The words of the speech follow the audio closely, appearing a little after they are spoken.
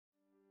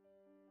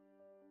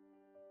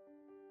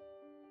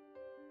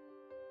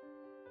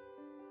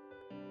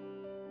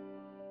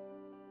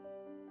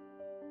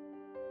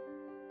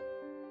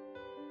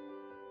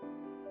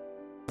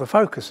The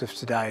focus of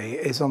today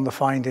is on the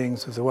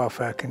findings of the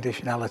Welfare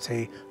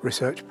Conditionality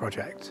research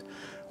project.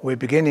 We're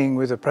beginning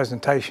with a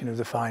presentation of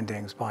the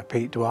findings by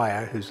Pete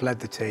Dwyer, who's led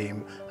the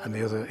team, and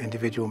the other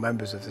individual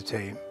members of the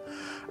team.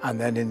 And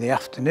then in the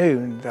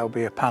afternoon there'll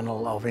be a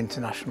panel of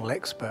international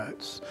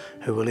experts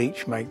who will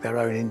each make their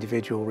own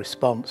individual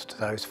response to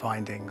those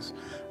findings,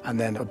 and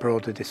then a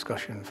broader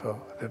discussion for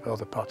the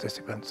other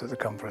participants at the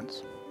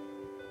conference.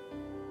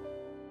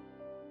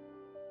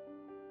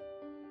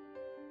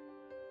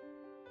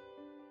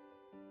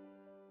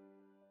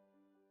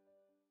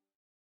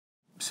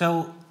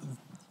 So,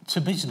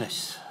 to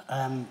business.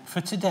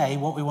 For today,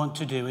 what we want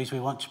to do is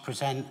we want to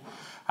present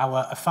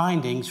our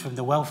findings from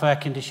the Welfare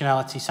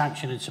Conditionality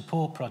Sanction and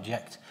Support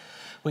Project,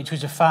 which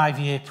was a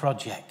 5-year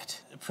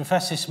project.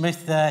 Professor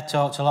Smith there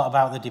talked a lot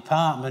about the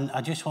department.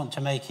 I just want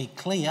to make it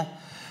clear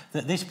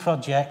that this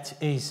project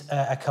is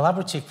a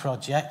collaborative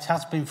project,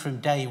 has been from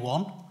day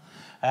one,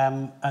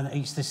 and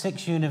it's the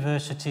 6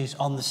 universities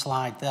on the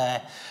slide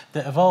there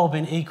that have all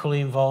been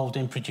equally involved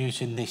in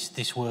producing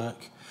this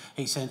work.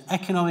 It's an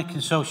Economic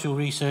and Social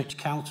Research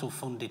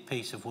Council-funded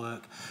piece of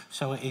work,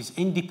 so it is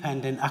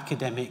independent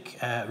academic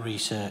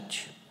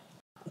research.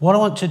 What I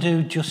want to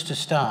do just to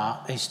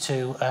start is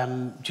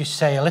to just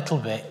say a little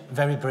bit,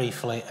 very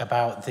briefly,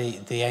 about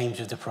the aims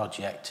of the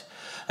project.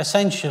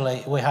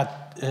 Essentially, we had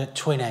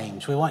twin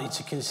aims. We wanted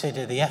to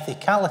consider the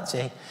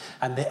ethicality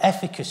and the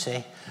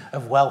efficacy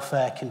of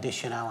welfare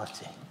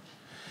conditionality.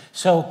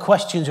 So,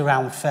 questions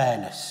around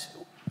fairness.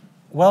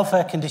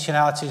 Welfare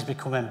conditionality has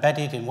become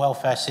embedded in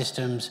welfare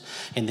systems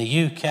in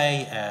the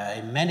UK,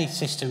 in many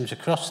systems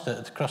across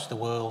the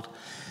world.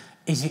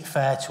 Is it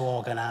fair to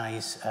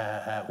organise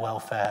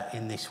welfare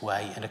in this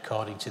way and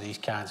according to these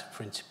kinds of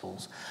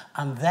principles?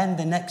 And then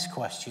the next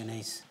question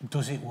is,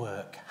 does it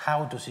work?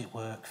 How does it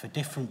work for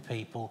different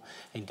people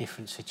in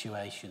different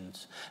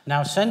situations?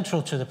 Now,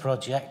 central to the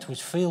project was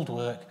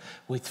fieldwork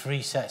with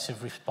 3 sets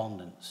of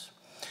respondents.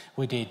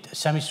 We did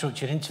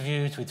semi-structured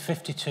interviews with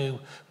 52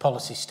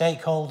 policy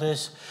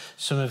stakeholders.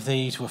 Some of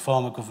these were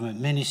former government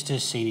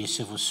ministers, senior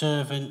civil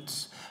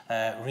servants,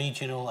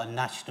 regional and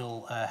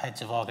national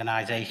heads of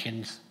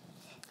organisations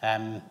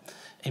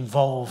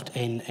involved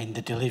in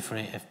the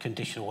delivery of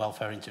conditional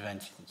welfare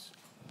interventions.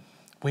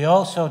 We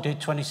also did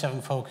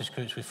 27 focus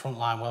groups with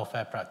frontline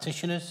welfare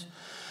practitioners.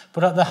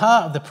 But at the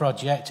heart of the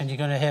project, and you're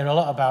going to hear a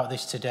lot about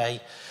this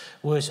today,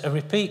 was a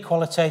repeat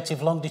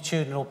qualitative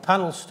longitudinal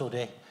panel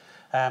study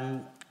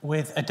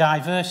with a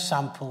diverse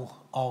sample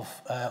of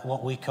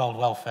what we call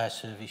welfare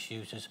service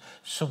users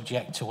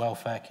subject to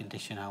welfare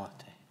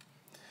conditionality.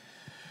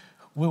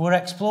 We were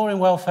exploring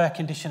welfare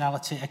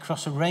conditionality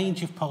across a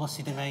range of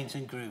policy domains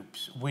and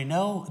groups. We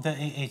know that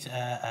it is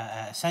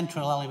a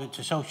central element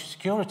to social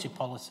security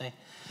policy,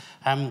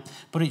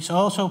 but it's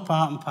also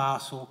part and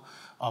parcel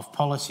of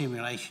policy in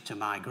relation to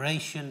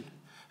migration,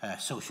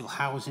 social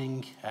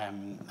housing,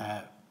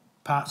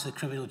 parts of the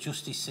criminal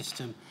justice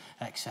system,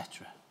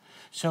 etc.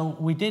 So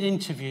we did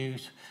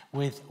interviews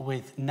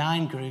with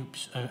 9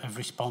 groups of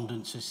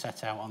respondents as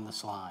set out on the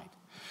slide.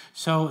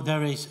 So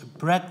there is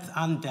breadth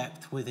and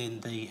depth within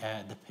the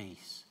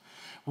piece.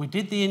 We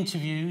did the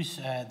interviews,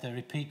 the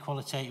repeat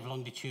qualitative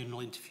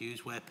longitudinal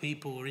interviews, where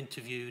people were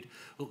interviewed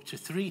up to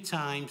 3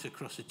 times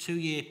across a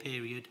 2-year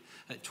period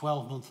at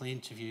 12 monthly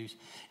interviews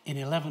in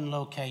 11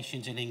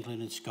 locations in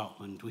England and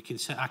Scotland.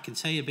 I can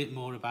say a bit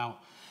more about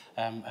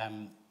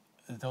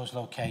those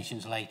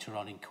locations later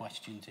on in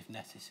questions if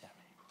necessary.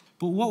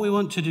 But what we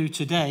want to do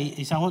today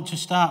is I want to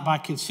start by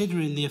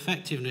considering the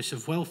effectiveness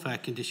of welfare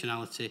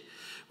conditionality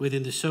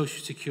within the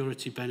social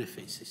security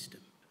benefit system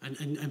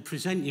and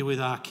present you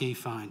with our key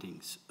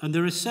findings. And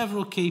there are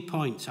several key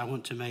points I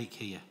want to make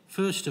here.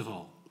 First of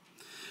all,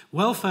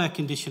 welfare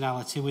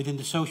conditionality within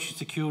the social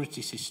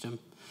security system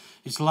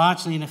is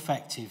largely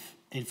ineffective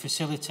in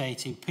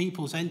facilitating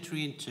people's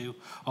entry into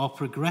or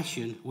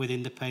progression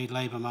within the paid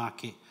labour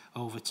market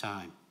over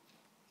time.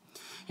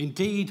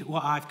 Indeed,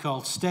 what I've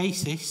called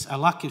stasis, a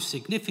lack of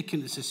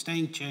significant and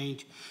sustained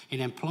change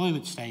in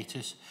employment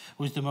status,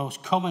 was the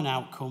most common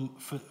outcome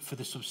for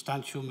the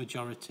substantial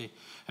majority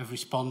of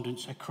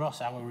respondents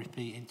across our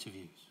repeat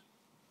interviews.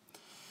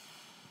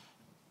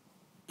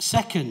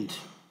 Second,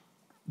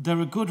 there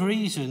are good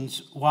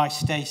reasons why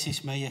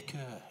stasis may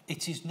occur.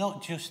 It is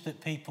not just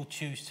that people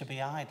choose to be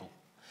idle.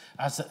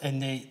 As in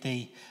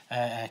the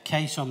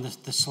case on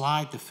the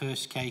slide, the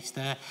first case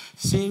there,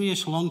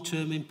 serious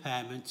long-term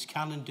impairments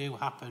can and do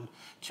happen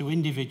to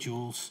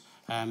individuals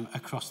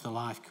across the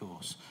life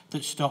course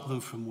that stop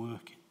them from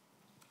working.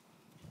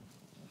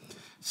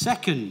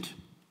 Second,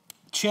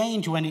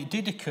 change, when it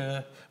did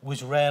occur,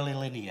 was rarely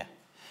linear.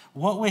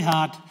 What we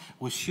had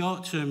was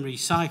short-term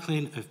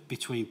recycling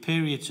between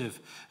periods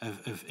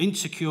of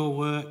insecure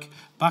work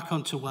back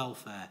onto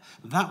welfare.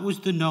 That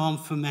was the norm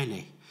for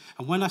many.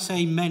 And when I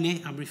say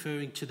many, I'm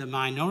referring to the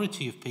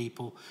minority of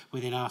people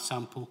within our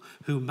sample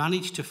who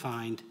managed to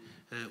find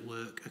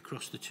work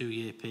across the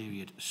 2-year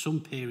period, some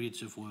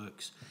periods of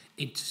works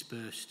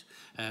interspersed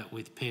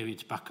with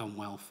periods back on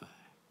welfare.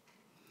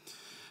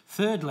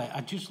 Thirdly,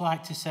 I'd just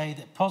like to say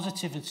that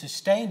positive and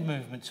sustained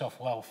movements off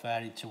welfare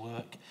into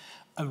work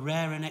are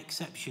rare and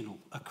exceptional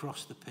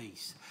across the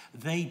piece.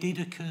 They did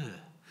occur.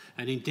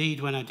 And indeed,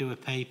 when I do a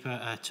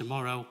paper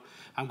tomorrow,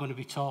 I'm going to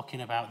be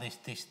talking about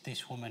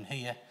this woman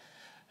here,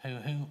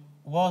 who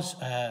was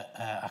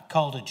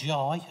called a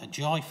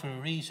joy for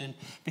a reason,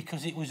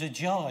 because it was a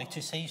joy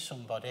to see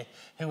somebody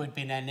who had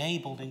been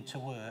enabled into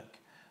work,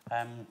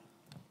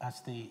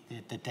 as the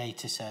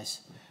data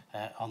says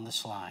on the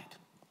slide.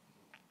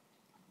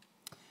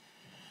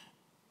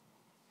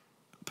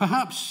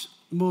 Perhaps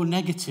more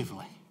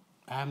negatively,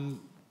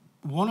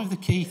 one of the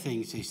key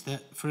things is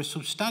that for a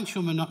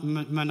substantial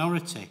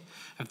minority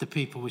of the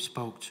people we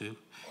spoke to,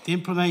 the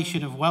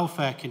implementation of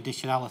welfare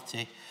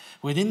conditionality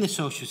within the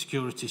social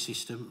security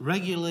system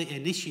regularly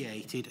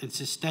initiated and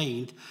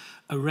sustained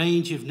a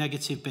range of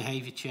negative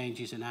behaviour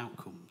changes and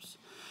outcomes.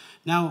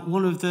 Now,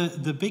 one of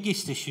the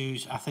biggest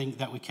issues I think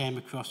that we came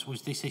across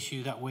was this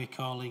issue that we're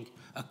calling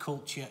a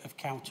culture of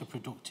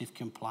counterproductive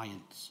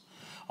compliance.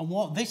 And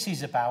what this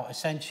is about,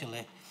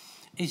 essentially,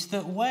 is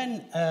that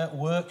when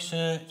work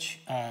search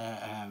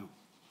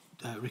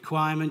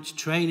requirements,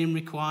 training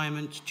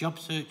requirements, job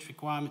search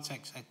requirements,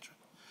 etc.,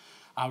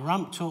 are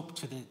ramped up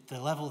to the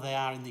level they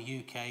are in the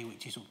UK,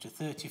 which is up to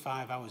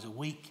 35 hours a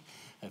week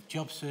of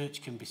job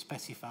search can be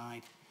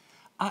specified,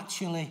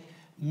 actually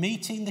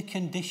meeting the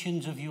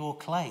conditions of your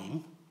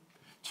claim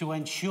to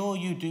ensure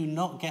you do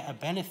not get a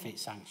benefit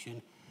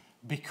sanction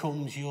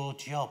becomes your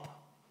job.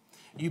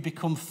 You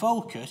become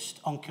focused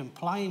on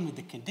complying with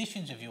the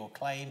conditions of your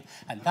claim,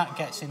 and that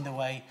gets in the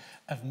way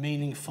of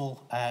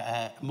meaningful,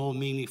 more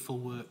meaningful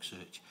work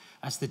search,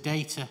 as the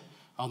data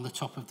on the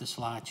top of the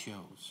slide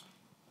shows.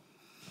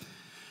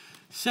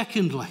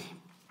 Secondly,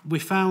 we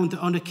found that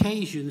on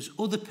occasions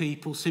other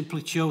people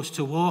simply chose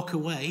to walk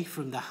away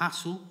from the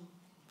hassle,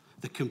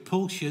 the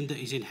compulsion that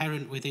is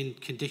inherent within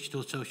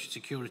conditional social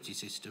security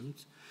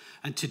systems,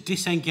 and to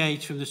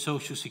disengage from the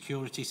social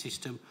security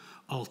system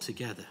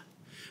altogether.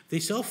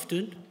 This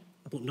often,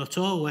 but not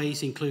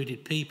always,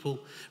 included people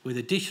with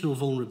additional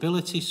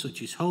vulnerabilities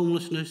such as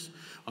homelessness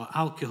or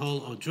alcohol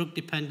or drug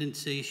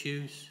dependency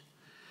issues.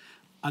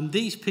 And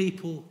these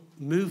people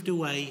moved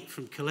away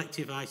from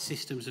collectivised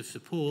systems of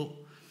support.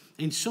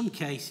 In some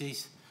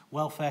cases,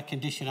 welfare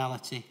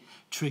conditionality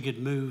triggered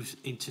moves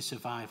into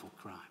survival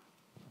crime.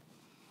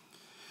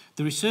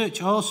 The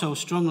research also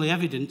strongly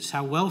evidenced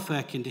how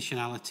welfare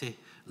conditionality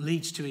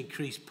leads to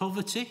increased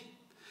poverty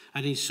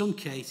and, in some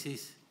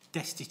cases,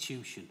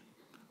 destitution,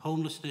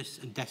 homelessness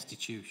and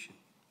destitution.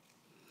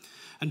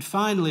 And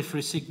finally, for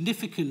a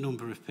significant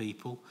number of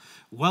people,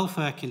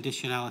 welfare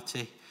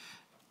conditionality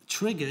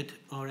triggered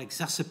or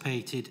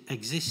exacerbated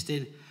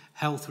existing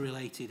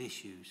health-related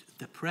issues.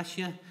 The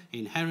pressure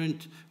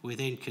inherent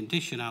within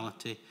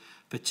conditionality,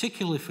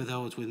 particularly for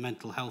those with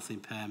mental health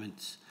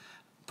impairments,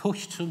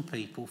 pushed some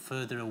people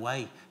further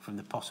away from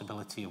the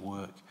possibility of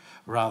work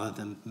rather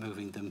than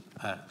moving them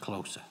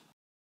closer.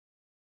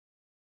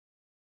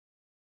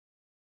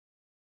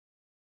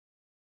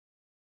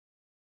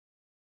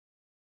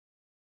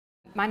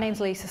 My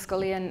name's Lisa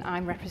Scullion.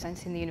 I'm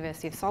representing the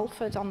University of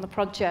Salford on the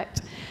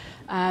project.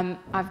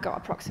 I've got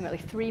approximately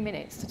 3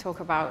 minutes to talk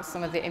about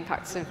some of the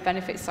impacts of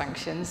benefit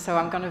sanctions, so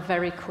I'm going to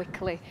very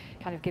quickly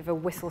kind of give a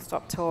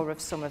whistle-stop tour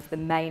of some of the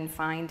main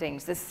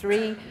findings. There's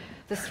three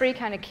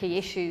kind of key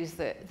issues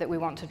that we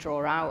want to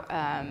draw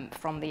out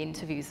from the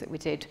interviews that we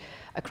did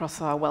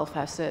across our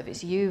welfare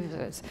service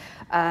users.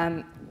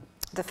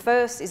 The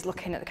first is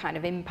looking at the kind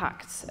of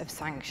impacts of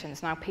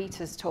sanctions. Now,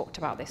 Peter's talked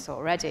about this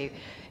already.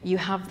 You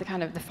have the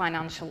kind of the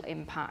financial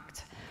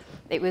impact.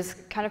 It was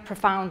kind of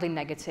profoundly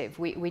negative.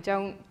 We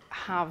don't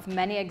have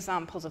many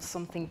examples of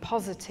something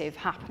positive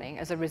happening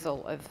as a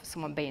result of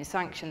someone being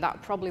sanctioned.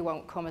 That probably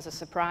won't come as a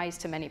surprise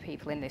to many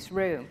people in this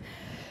room.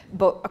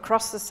 But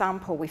across the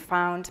sample, we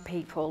found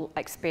people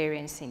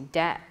experiencing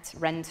debt,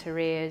 rent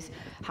arrears,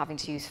 having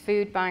to use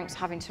food banks,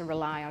 having to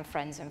rely on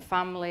friends and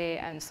family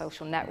and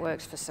social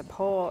networks for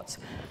support.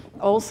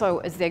 Also,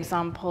 as the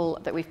example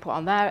that we've put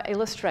on there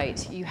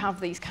illustrates, you have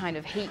these kind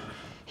of heat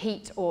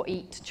or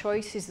eat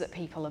choices that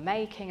people are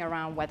making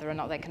around whether or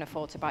not they can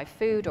afford to buy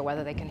food, or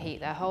whether they can heat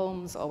their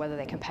homes, or whether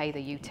they can pay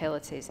the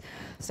utilities.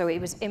 So it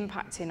was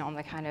impacting on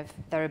the kind of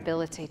their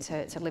ability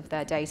to live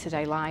their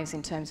day-to-day lives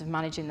in terms of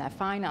managing their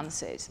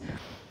finances.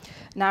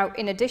 Now,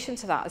 in addition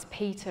to that, as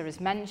Peter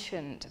has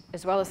mentioned,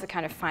 as well as the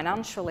kind of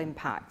financial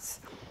impacts,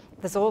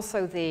 there's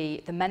also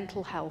the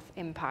mental health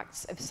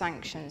impacts of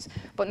sanctions,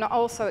 but not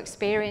also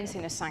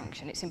experiencing a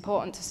sanction. It's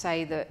important to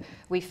say that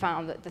we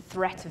found that the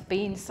threat of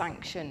being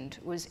sanctioned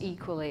was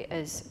equally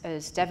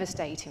as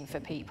devastating for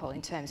people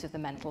in terms of the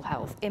mental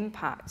health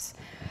impacts.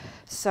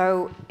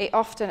 So it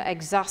often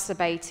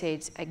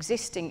exacerbated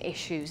existing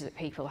issues that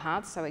people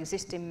had. So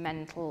existing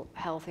mental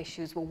health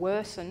issues were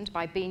worsened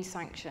by being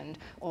sanctioned,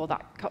 or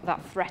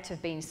that threat of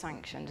being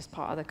sanctioned as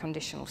part of the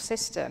conditional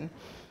system.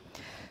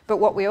 But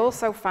what we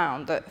also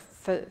found that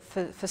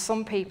for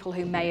some people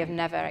who may have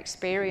never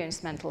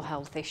experienced mental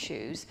health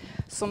issues,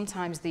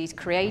 sometimes these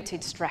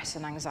created stress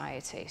and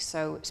anxiety.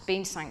 So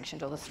being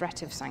sanctioned or the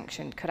threat of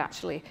sanction could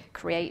actually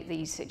create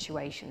these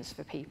situations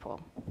for people.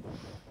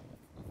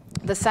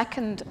 The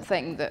second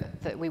thing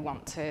that we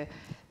want to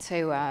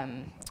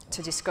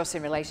discuss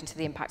in relation to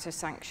the impact of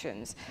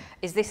sanctions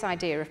is this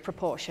idea of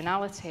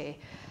proportionality.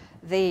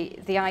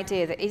 The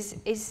idea that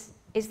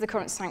is the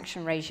current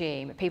sanction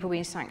regime, people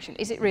being sanctioned,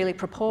 is it really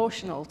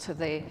proportional to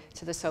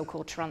the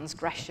so-called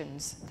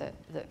transgressions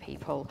that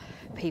people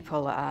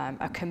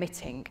are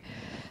committing?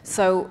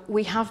 So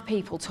we have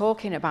people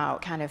talking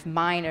about kind of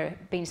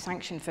being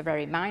sanctioned for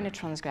very minor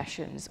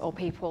transgressions, or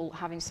people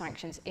having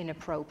sanctions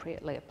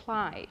inappropriately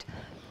applied.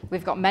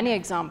 We've got many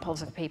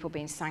examples of people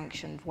being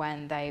sanctioned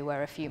when they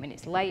were a few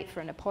minutes late for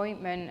an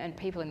appointment, and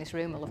people in this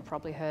room will have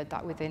probably heard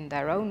that within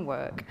their own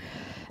work.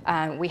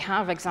 We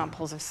have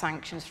examples of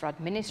sanctions for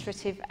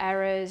administrative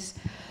errors,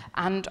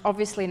 and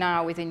obviously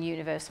now within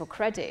universal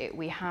credit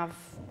we have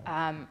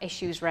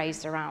issues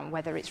raised around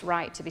whether it's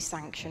right to be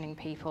sanctioning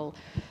people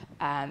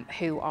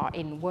who are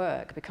in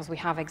work, because we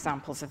have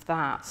examples of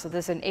that. So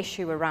there's an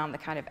issue around the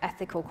kind of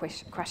ethical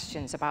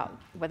questions about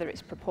whether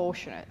it's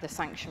proportionate, the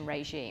sanction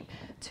regime,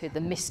 to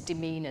the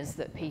misdemeanors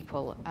that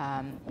people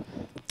are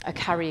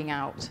carrying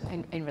out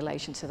in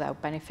relation to their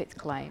benefit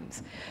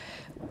claims.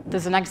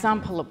 There's an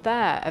example up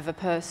there of a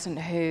person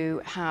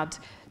who had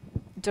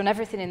done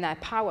everything in their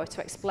power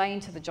to explain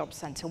to the job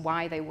centre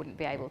why they wouldn't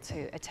be able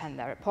to attend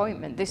their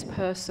appointment. This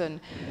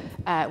person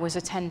was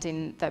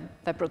attending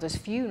their brother's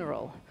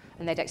funeral,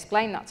 and they'd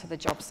explained that to the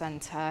job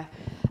centre.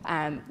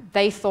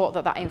 They thought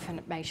that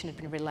information had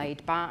been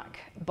relayed back,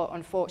 but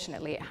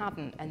unfortunately it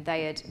hadn't, and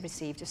they had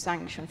received a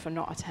sanction for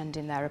not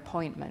attending their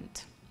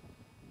appointment.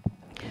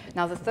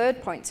 Now, the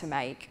third point to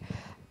make,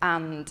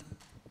 and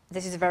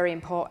this is a very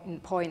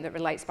important point that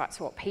relates back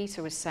to what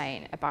Peter was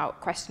saying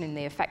about questioning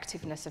the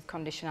effectiveness of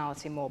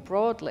conditionality more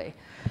broadly.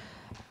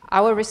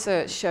 Our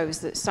research shows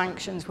that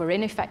sanctions were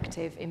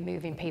ineffective in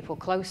moving people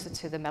closer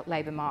to the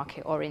labour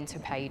market or into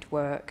paid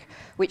work,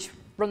 which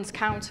runs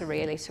counter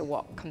really to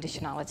what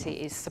conditionality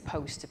is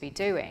supposed to be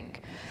doing.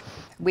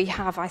 We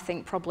have, I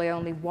think, probably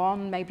only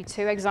one, maybe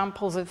two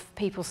examples of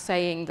people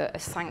saying that a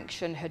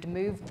sanction had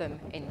moved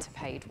them into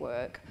paid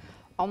work.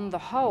 On the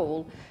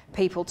whole,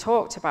 people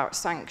talked about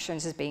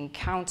sanctions as being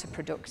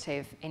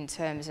counterproductive in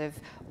terms of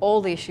all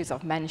the issues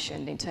I've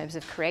mentioned, in terms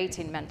of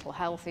creating mental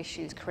health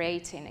issues,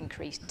 creating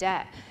increased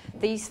debt.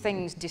 These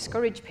things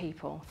discourage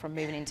people from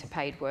moving into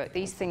paid work.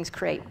 These things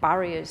create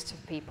barriers to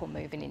people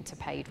moving into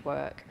paid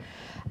work.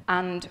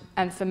 And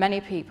for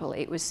many people,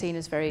 it was seen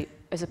as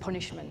a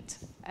punishment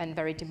and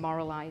very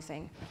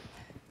demoralising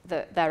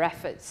that their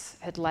efforts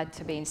had led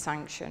to being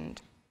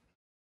sanctioned.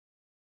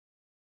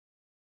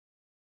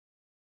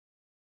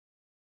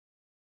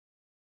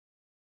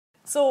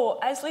 So,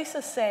 as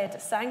Lisa said,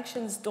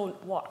 sanctions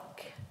don't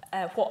work.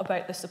 What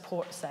about the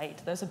support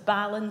side? There's a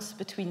balance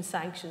between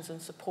sanctions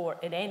and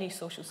support in any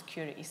social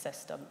security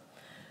system.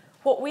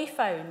 What we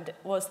found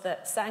was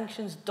that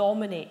sanctions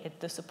dominated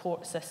the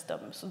support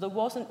system, so there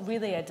wasn't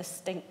really a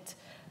distinct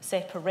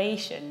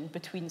separation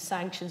between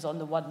sanctions on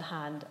the one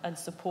hand and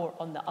support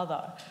on the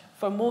other.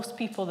 For most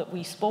people that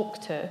we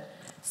spoke to,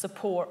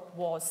 support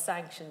was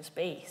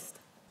sanctions-based.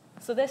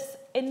 So this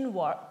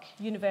in-work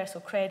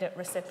universal credit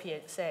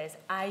recipient says,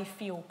 I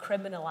feel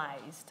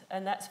criminalised,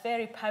 and that's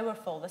very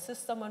powerful. This is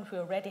someone who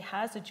already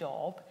has a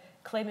job,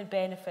 claiming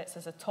benefits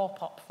as a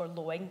top-up for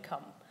low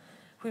income,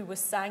 who was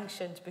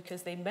sanctioned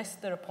because they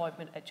missed their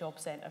appointment at Job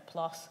Centre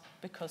Plus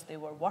because they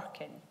were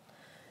working.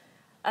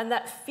 And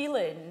that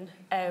feeling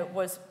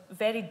was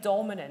very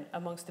dominant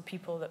amongst the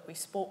people that we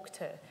spoke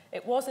to.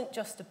 It wasn't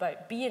just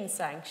about being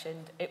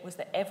sanctioned, it was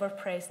the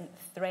ever-present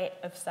threat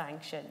of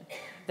sanction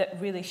that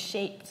really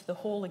shaped the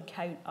whole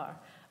encounter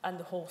and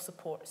the whole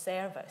support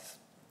service.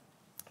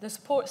 The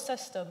support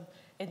system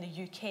in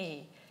the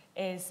UK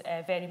is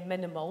very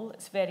minimal,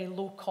 it's very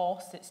low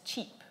cost, it's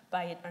cheap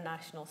by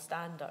international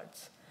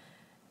standards.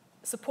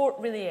 Support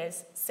really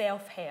is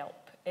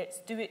self-help, it's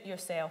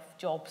do-it-yourself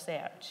job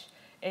search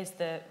is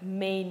the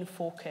main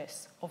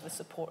focus of the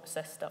support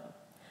system.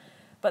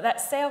 But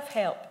that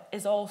self-help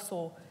is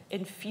also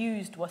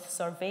infused with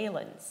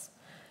surveillance.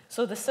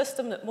 So the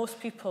system that most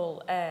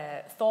people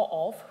thought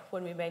of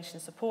when we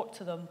mentioned support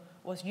to them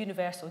was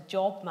Universal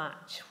Job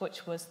Match,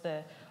 which was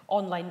the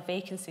online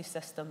vacancy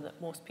system that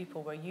most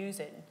people were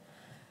using.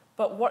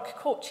 But work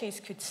coaches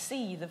could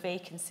see the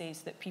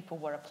vacancies that people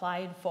were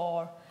applying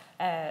for.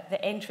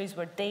 The entries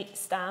were date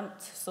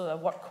stamped, so a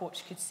work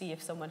coach could see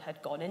if someone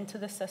had gone into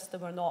the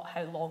system or not,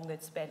 how long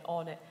they'd spent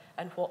on it,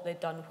 and what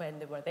they'd done when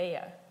they were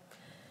there.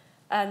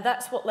 And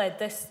that's what led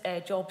this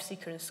job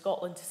seeker in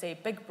Scotland to say,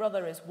 Big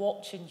Brother is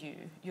watching you,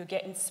 you're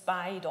getting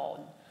spied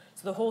on.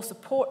 So the whole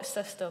support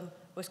system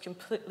was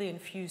completely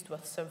infused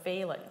with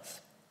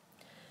surveillance.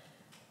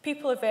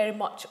 People are very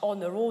much on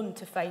their own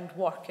to find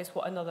work, is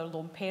what another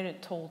lone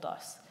parent told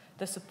us.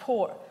 The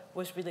support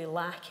was really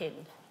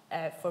lacking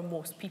for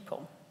most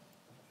people.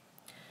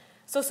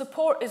 So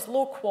support is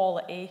low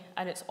quality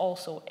and it's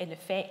also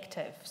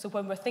ineffective. So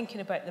when we're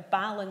thinking about the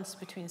balance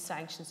between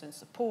sanctions and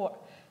support,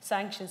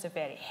 sanctions are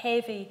very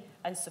heavy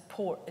and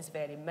support is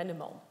very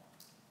minimal.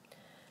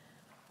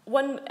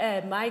 One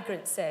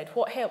migrant said,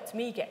 what helped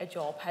me get a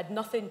job had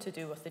nothing to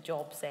do with the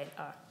job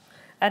centre.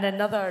 And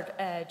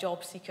another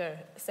job seeker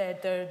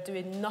said, they're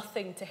doing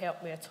nothing to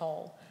help me at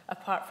all,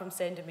 apart from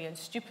sending me on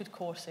stupid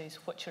courses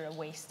which are a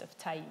waste of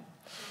time.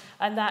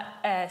 And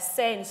that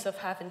sense of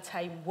having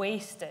time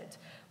wasted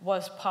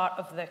was part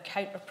of the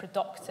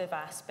counterproductive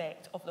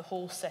aspect of the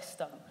whole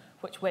system,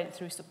 which went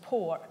through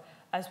support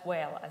as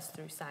well as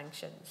through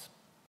sanctions.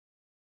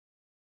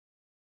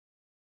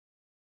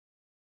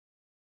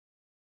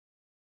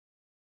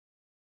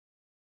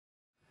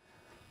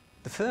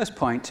 The first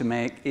point to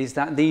make is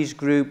that these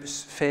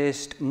groups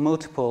faced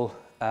multiple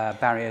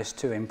barriers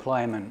to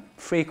employment,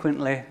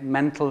 frequently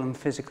mental and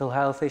physical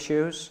health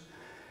issues,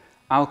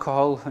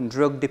 alcohol and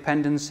drug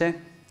dependency,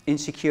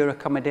 insecure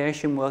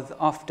accommodation with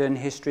often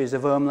histories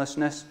of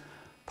homelessness,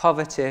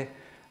 poverty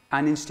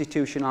and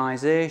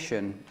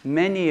institutionalisation.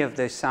 Many of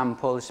the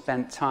samples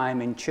spent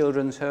time in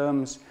children's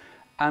homes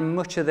and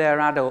much of their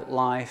adult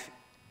life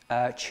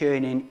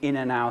churning in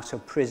and out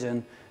of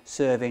prison,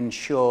 serving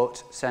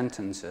short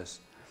sentences.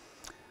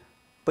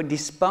 But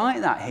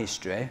despite that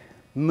history,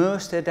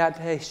 most had a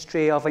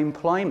history of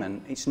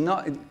employment.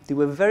 There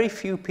were very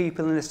few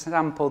people in the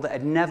sample that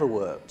had never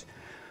worked.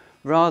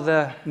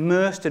 Rather,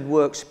 most had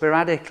worked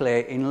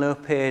sporadically in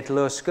low-paid,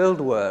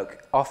 low-skilled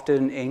work,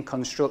 often in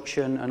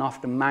construction and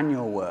often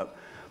manual work.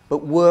 But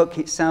work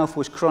itself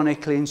was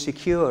chronically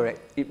insecure.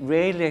 It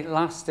rarely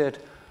lasted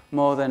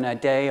more than a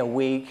day, a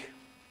week,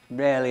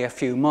 rarely a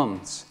few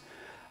months.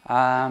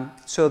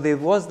 So there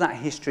was that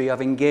history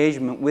of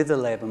engagement with the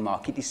labour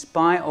market,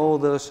 despite all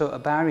those sort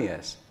of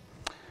barriers.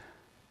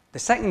 The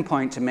second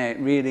point to make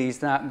really is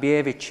that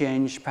behaviour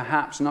change,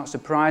 perhaps not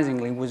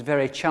surprisingly, was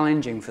very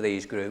challenging for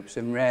these groups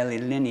and rarely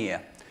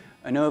linear.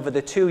 And over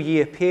the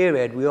 2-year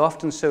period, we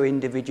often saw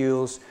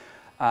individuals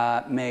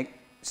make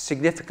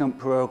significant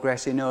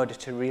progress in order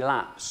to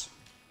relapse.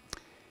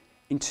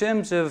 In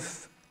terms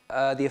of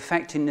the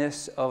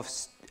effectiveness of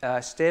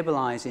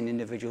stabilising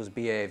individuals'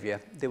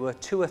 behaviour, there were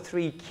 2 or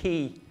 3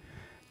 key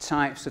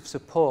types of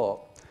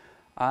support.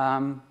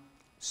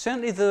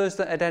 Certainly those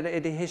that had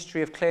a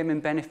history of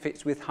claiming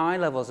benefits with high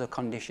levels of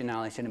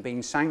conditionality and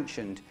being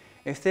sanctioned,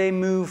 if they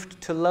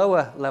moved to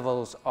lower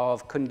levels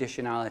of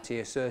conditionality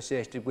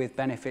associated with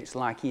benefits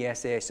like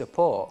ESA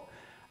support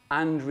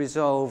and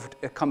resolved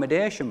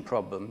accommodation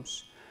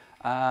problems,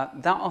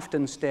 that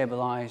often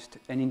stabilised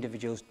an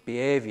individual's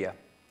behaviour.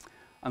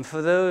 And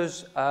for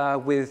those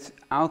with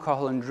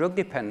alcohol and drug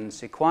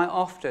dependency, quite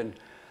often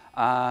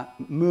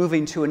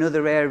moving to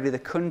another area of the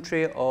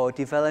country or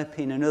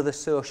developing another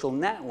social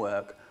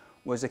network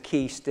was a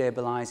key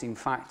stabilising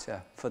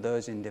factor for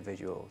those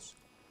individuals.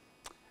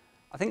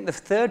 I think the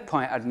third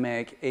point I'd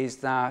make is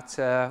that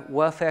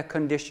welfare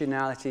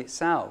conditionality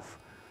itself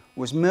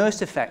was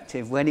most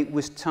effective when it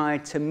was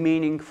tied to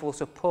meaningful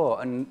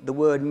support, and the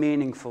word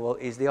meaningful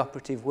is the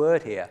operative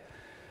word here.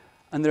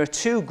 And there are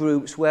 2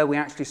 groups where we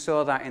actually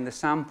saw that in the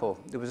sample.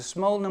 There was a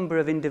small number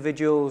of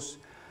individuals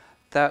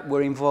that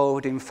were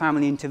involved in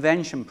family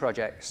intervention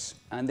projects,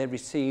 and they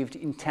received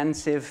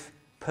intensive,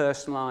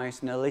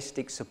 personalised and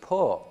holistic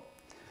support,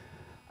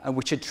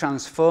 which had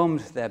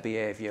transformed their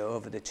behaviour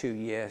over the 2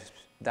 years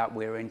that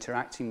we were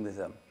interacting with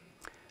them.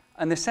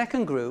 And the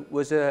second group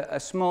was a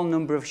small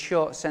number of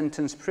short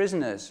sentence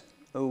prisoners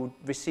who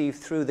received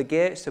through the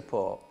gate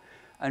support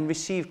and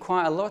received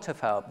quite a lot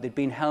of help. They'd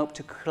been helped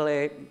to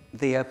claim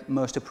the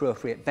most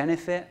appropriate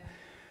benefit.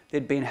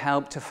 They'd been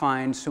helped to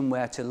find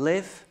somewhere to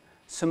live.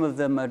 Some of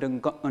them had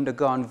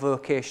undergone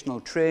vocational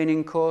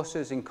training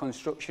courses in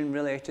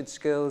construction-related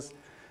skills.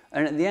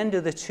 And at the end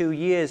of the 2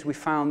 years, we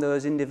found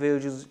those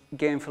individuals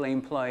gainfully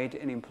employed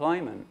in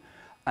employment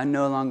and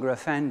no longer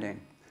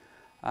offending.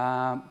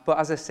 But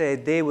as I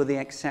said, they were the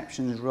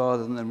exceptions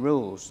rather than the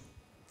rules.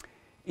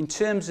 In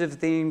terms of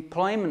the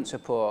employment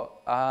support,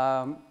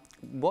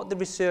 what the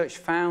research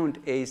found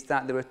is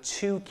that there are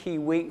 2 key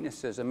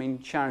weaknesses. I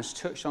mean, Sharon's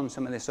touched on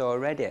some of this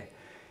already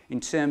in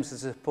terms of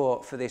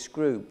support for this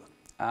group.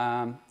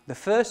 The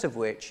first of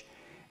which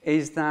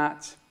is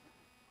that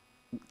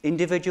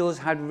individuals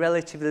had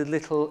relatively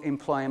little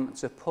employment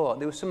support.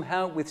 There was some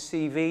help with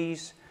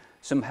CVs,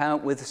 some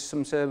help with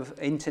some sort of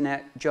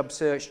internet job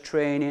search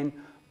training,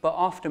 but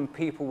often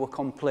people were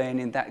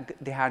complaining that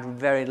they had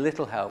very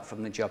little help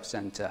from the job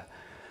centre.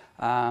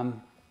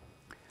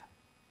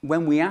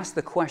 When we asked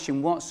the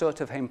question, what sort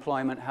of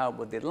employment help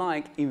would they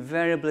like,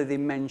 invariably they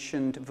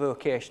mentioned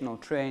vocational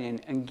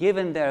training. And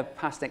given their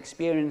past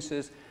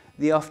experiences,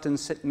 they often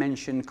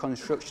mentioned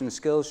construction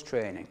skills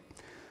training.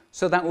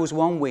 So that was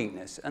one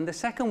weakness. And the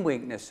second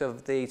weakness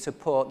of the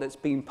support that's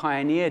been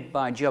pioneered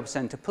by Job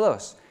Centre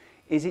Plus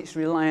is its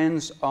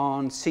reliance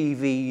on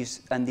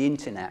CVs and the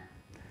internet.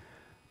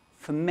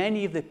 For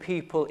many of the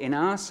people in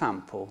our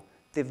sample,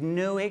 they've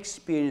no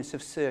experience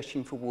of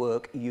searching for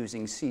work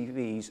using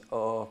CVs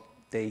or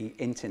the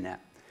internet.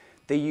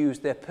 They use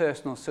their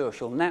personal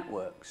social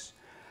networks.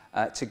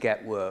 to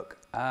get work.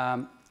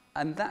 And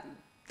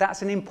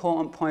that's an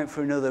important point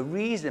for another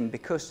reason,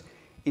 because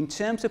in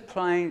terms of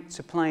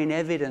supplying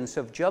evidence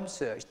of job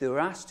search, they were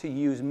asked to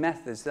use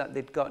methods that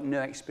they'd got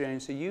no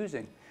experience of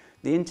using.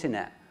 The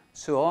internet,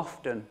 so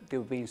often they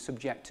were being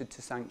subjected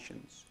to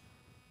sanctions.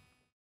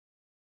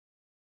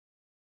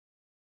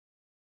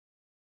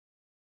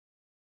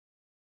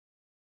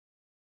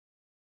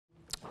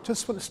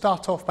 Just want to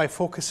start off by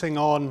focusing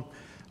on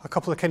a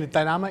couple of kind of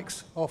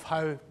dynamics of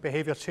how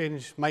behaviour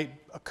change might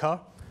occur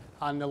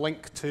and the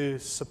link to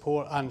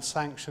support and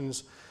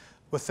sanctions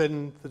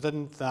within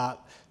that.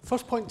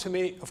 First point to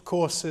make, of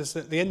course, is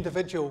that the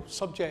individual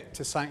subject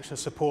to sanction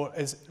support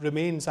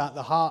remains at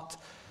the heart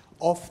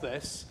of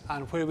this,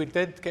 and where we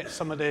did get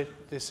some of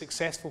the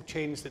successful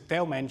change that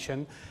Del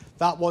mentioned,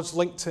 that was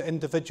linked to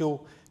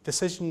individual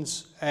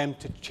decisions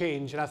to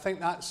change. And I think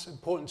that's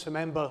important to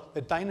remember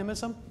the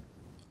dynamism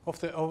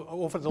of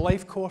over the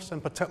life course in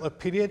particular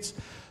periods.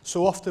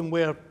 So often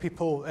where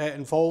people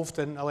involved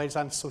in alleged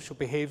antisocial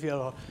behaviour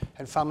or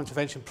in family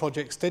intervention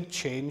projects did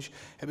change,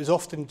 it was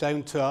often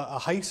down to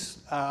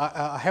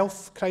a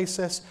health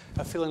crisis,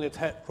 a feeling they'd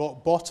hit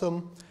rock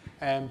bottom.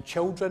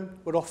 Children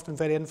were often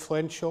very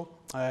influential,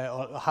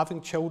 or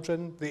having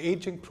children. The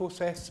ageing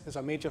process is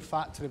a major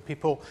factor in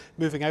people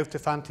moving out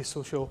of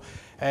antisocial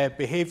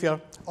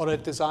behaviour, or a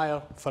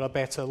desire for a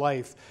better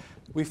life.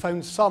 We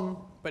found some,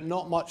 but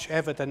not much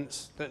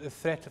evidence that the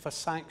threat of a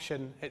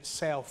sanction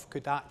itself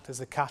could act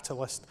as a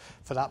catalyst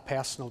for that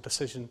personal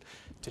decision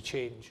to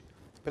change.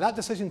 But that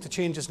decision to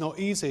change is not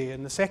easy,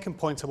 and the second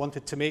point I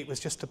wanted to make was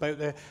just about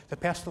the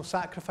personal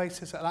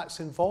sacrifices that's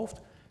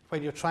involved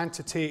when you're trying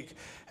to take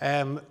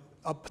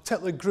a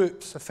particular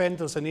groups,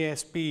 offenders in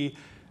ASB.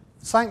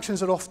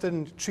 Sanctions are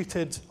often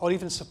treated, or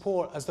even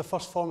support, as the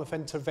first form of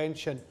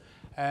intervention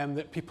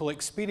that people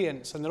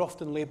experience, and they're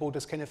often labelled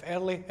as kind of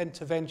early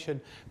intervention.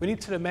 We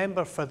need to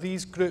remember for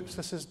these groups,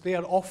 they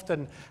are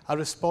often a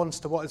response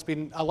to what has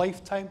been a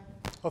lifetime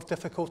of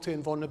difficulty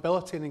and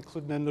vulnerability, and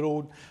including in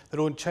their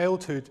own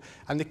childhood.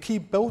 And the key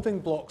building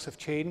blocks of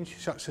change,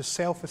 such as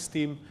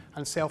self-esteem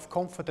and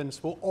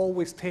self-confidence, will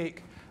always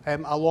take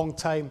a long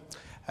time.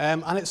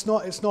 And it's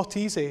not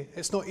easy.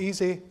 It's not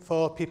easy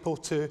for people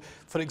to,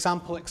 for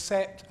example,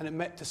 accept and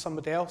admit to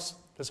somebody else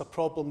there's a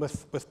problem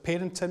with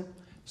parenting.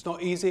 It's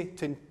not easy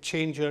to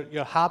change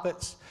your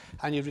habits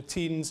and your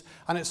routines,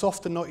 and it's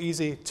often not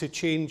easy to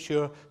change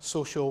your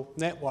social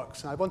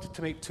networks. And I wanted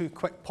to make two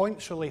quick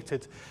points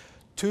related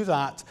to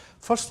that.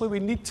 Firstly, we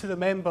need to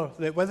remember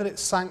that whether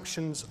it's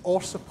sanctions or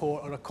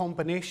support or a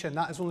combination,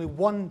 that is only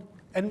one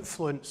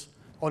influence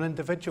on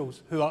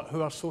individuals who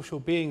are social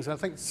beings. And I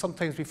think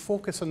sometimes we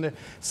focus on the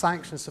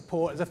sanction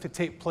support as if they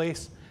take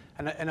place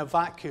in a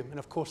vacuum, and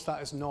of course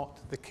that is not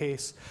the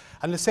case.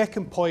 And the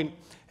second point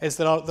is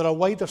there are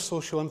wider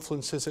social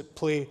influences at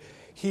play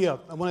here.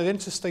 And one of the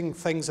interesting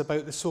things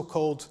about the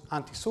so-called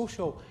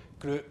antisocial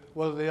group,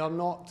 well, they are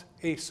not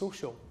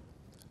asocial.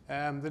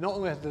 They not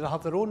only do they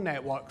have their own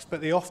networks,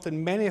 but they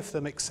often, many of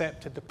them,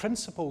 accepted the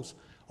principles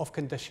of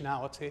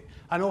conditionality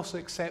and also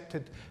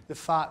accepted the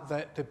fact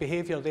that the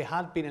behaviour they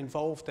had been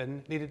involved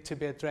in needed to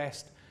be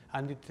addressed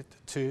and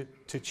needed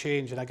to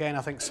change. And again,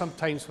 I think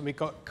sometimes when we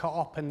got caught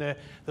up in the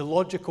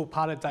logical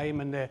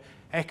paradigm and the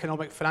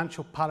economic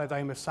financial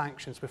paradigm of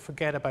sanctions, we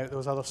forget about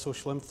those other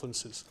social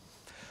influences.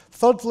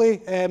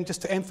 Thirdly,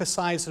 just to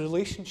emphasise the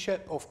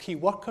relationship of key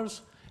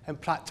workers and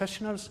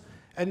practitioners.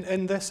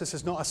 In this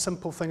is not a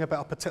simple thing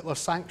about a particular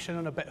sanction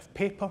on a bit of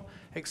paper,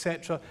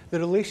 etc. The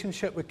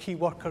relationship with key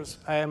workers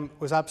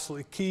was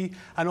absolutely key,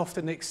 and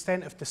often the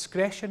extent of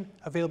discretion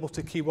available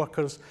to key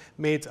workers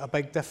made a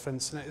big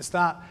difference. And it is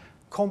that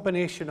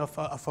combination of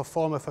a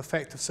form of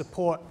effective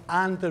support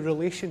and the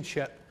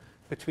relationship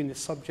between the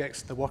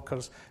subjects and the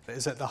workers that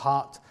is at the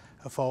heart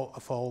of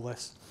all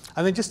this.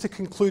 And then just to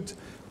conclude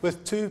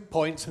with 2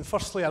 points, and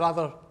firstly a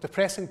rather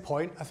depressing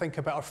point, I think,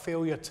 about our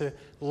failure to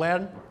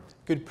learn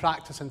good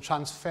practice and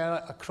transfer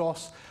it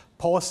across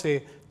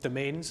policy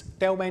domains.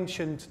 Del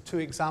mentioned 2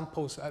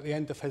 examples at the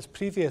end of his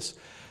previous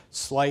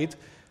slide.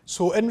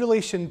 So in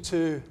relation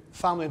to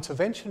family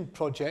intervention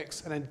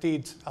projects, and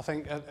indeed I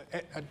think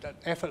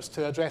efforts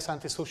to address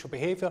antisocial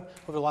behaviour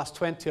over the last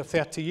 20 or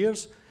 30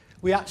 years,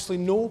 we actually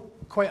know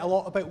quite a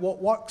lot about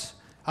what works,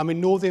 and we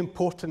know the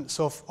importance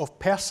of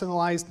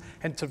personalised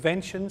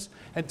interventions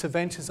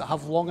that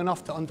have long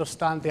enough to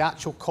understand the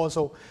actual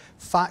causal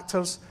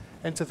factors,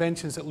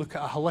 interventions that look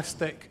at a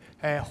holistic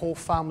whole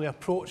family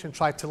approach and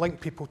try to link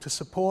people to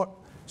support.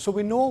 So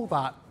we know all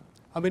that,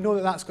 and we know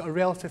that that's got a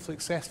relatively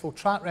successful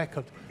track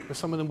record with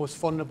some of the most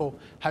vulnerable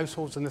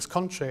households in this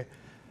country.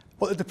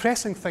 But the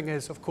depressing thing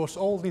is, of course,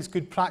 all these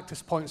good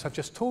practice points I've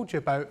just told you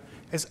about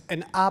is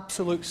in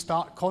absolute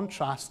stark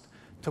contrast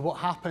to what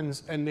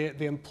happens in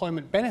the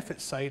employment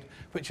benefits side,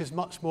 which is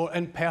much more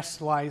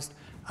impersonalised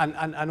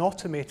and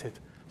automated.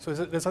 So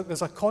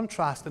there's a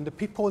contrast, and the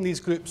people in these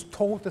groups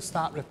told us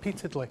that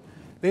repeatedly.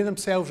 They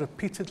themselves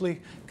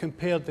repeatedly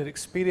compared their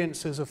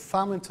experiences of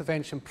family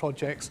intervention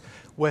projects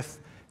with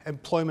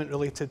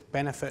employment-related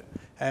benefit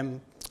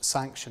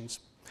sanctions.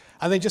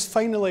 And then just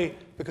finally,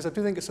 because I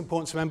do think it's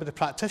important to remember the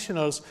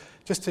practitioners,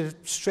 just to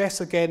stress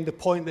again the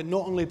point that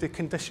not only do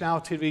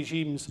conditionality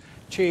regimes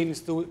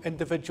change the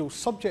individuals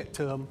subject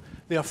to them,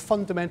 they are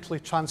fundamentally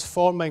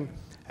transforming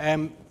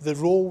the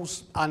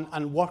roles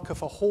and work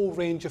of a whole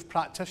range of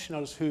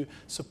practitioners who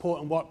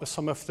support and work with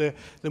some of the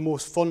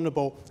most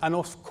vulnerable, and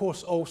of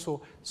course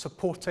also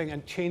supporting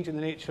and changing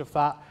the nature of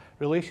that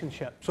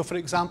relationship. So for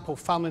example,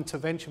 family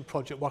intervention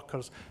project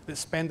workers that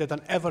spend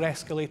an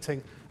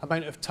ever-escalating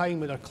amount of time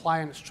with their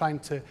clients trying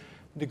to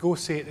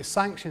negotiate the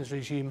sanctions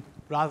regime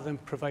rather than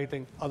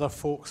providing other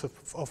folks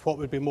of what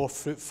would be more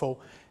fruitful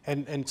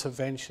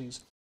interventions.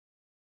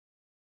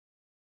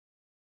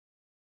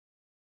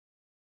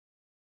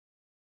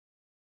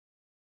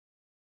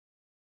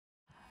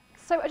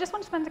 So I just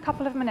want to spend a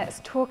couple of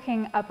minutes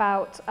talking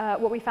about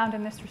what we found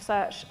in this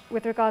research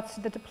with regards to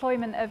the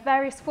deployment of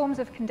various forms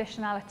of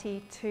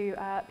conditionality to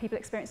people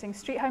experiencing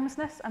street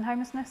homelessness,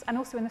 and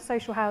also in the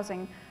social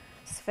housing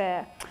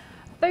sphere.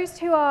 Those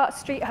who are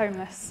street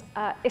homeless,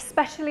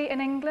 especially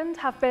in England,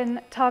 have been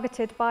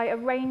targeted by a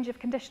range of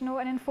conditional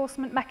and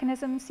enforcement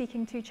mechanisms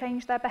seeking to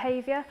change their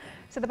behaviour.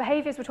 So the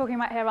behaviours we're talking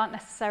about here aren't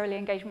necessarily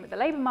engagement with the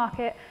labour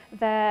market.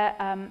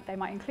 They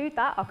might include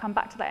that, I'll come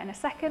back to that in a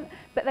second,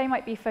 but they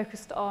might be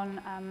focused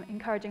on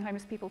encouraging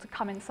homeless people to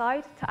come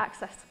inside, to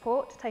access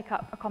support, to take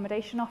up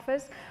accommodation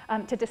offers,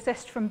 to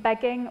desist from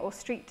begging or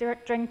street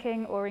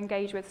drinking, or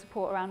engage with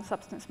support around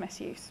substance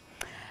misuse.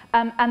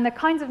 And the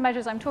kinds of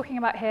measures I'm talking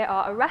about here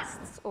are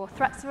arrests or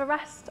threats of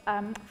arrest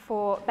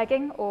for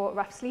begging or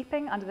rough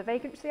sleeping under the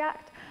Vagrancy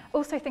Act.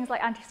 Also things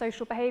like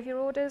antisocial behaviour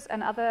orders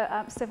and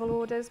other civil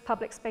orders,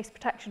 public space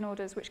protection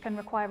orders, which can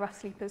require rough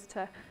sleepers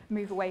to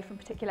move away from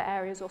particular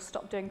areas or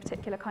stop doing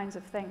particular kinds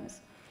of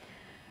things.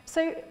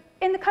 So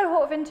in the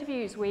cohort of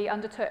interviews we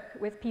undertook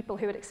with people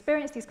who had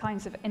experienced these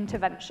kinds of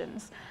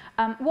interventions,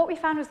 what we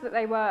found was that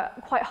they were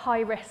quite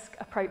high-risk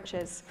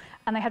approaches,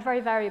 and they had very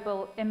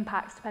variable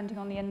impacts depending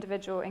on the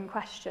individual in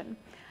question.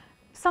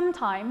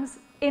 Sometimes,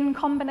 in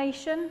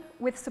combination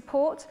with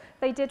support,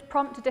 they did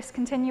prompt a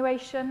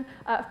discontinuation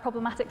of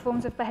problematic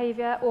forms of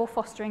behaviour or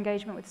foster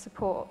engagement with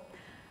support.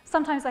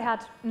 Sometimes they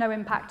had no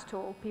impact at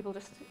all, people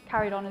just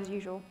carried on as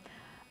usual.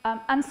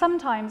 And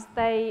sometimes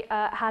they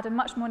had a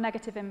much more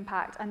negative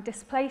impact and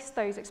displaced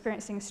those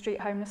experiencing street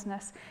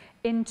homelessness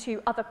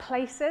into other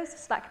places.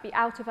 So that could be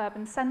out of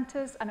urban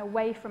centres and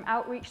away from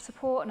outreach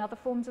support and other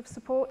forms of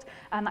support,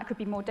 and that could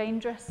be more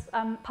dangerous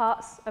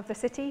parts of the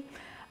city.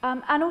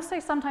 And also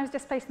sometimes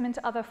displace them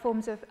into other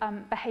forms of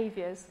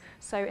behaviours.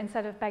 So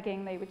instead of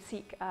begging, they would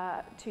seek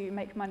to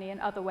make money in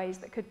other ways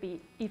that could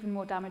be even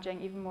more damaging,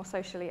 even more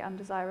socially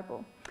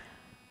undesirable.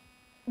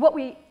 What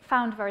we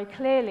found very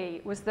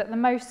clearly was that the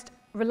most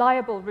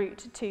reliable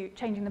route to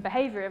changing the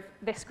behaviour of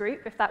this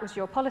group, if that was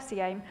your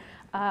policy aim,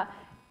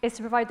 is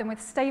to provide them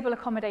with stable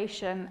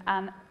accommodation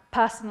and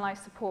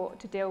personalised support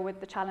to deal with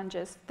the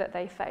challenges that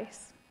they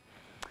face.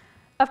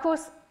 Of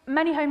course,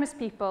 many homeless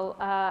people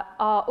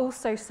are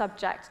also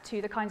subject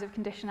to the kinds of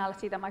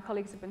conditionality that my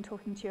colleagues have been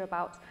talking to you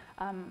about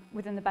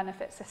within the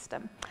benefit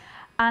system.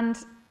 And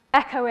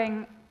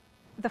echoing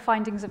the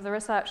findings of the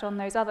research on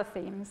those other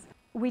themes,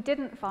 we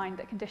didn't find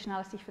that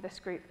conditionality for this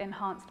group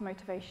enhanced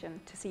motivation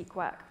to seek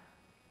work.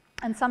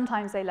 And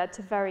sometimes they led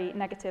to very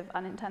negative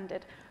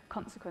unintended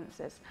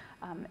consequences.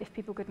 If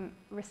people couldn't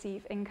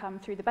receive income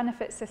through the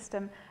benefit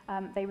system,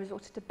 they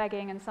resorted to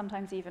begging and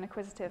sometimes even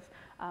acquisitive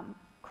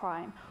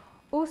crime.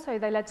 Also,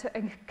 they led to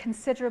a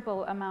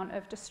considerable amount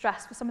of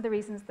distress for some of the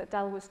reasons that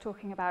Del was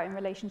talking about in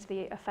relation to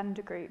the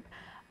offender group.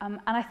 And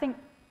I think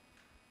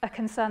a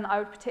concern that I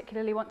would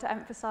particularly want to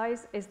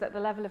emphasise is that the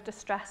level of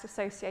distress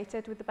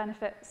associated with the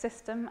benefit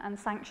system and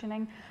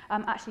sanctioning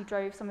actually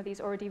drove some of these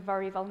already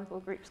very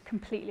vulnerable groups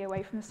completely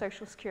away from the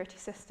social security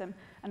system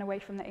and away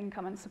from the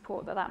income and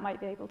support that that might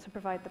be able to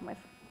provide them with.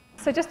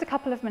 So just a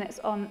couple of minutes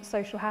on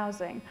social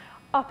housing.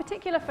 Our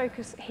particular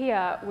focus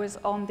here was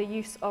on the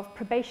use of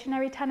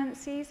probationary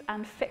tenancies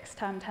and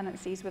fixed-term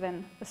tenancies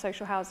within the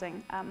social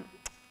housing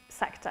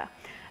sector.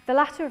 The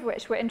latter of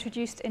which were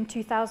introduced in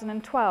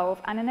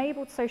 2012 and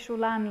enabled social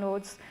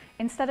landlords,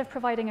 instead of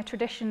providing a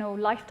traditional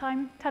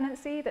lifetime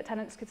tenancy that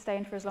tenants could stay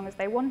in for as long as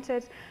they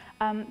wanted,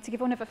 to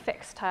give one of a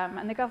fixed term.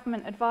 And the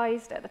government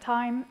advised at the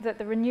time that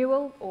the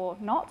renewal or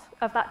not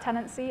of that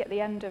tenancy at the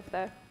end of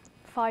the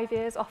 5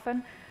 years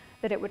often,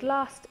 that it would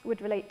last,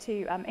 would relate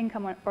to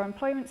income or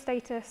employment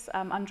status,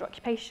 under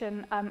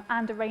occupation,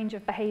 and a range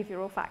of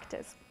behavioural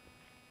factors.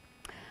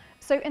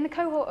 So in the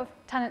cohort of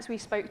tenants we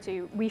spoke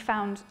to, we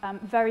found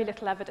very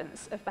little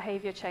evidence of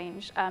behaviour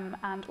change and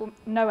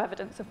no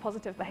evidence of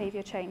positive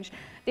behaviour change.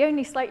 The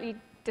only slightly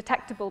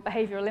detectable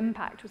behavioural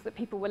impact was that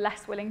people were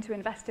less willing to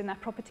invest in their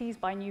properties,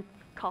 buy new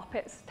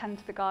carpets, tend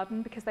to the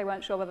garden, because they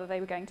weren't sure whether they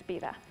were going to be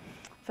there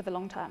for the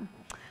long term.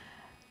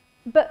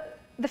 But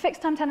the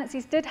fixed-term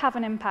tenancies did have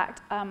an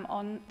impact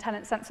on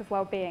tenants' sense of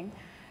well-being.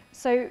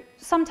 So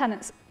some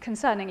tenants,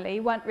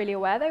 concerningly, weren't really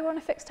aware they were on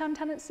a fixed-term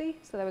tenancy,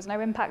 so there was no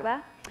impact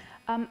there.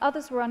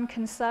 Others were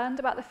unconcerned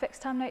about the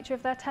fixed-term nature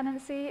of their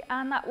tenancy,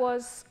 and that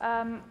was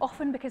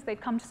often because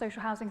they'd come to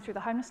social housing through the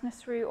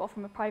homelessness route or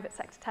from a private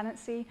sector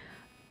tenancy,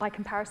 by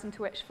comparison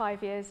to which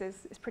 5 years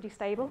is pretty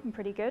stable and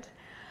pretty good.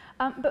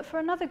 But for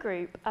another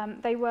group,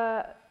 they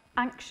were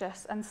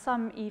anxious and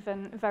some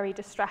even very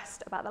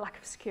distressed about the lack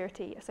of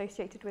security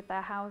associated with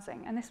their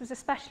housing. And this was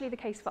especially the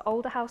case for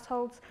older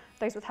households,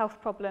 those with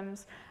health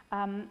problems,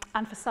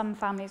 and for some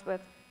families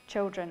with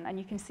children. And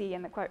you can see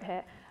in the quote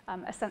here,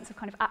 a sense of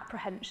kind of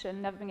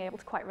apprehension, never being able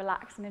to quite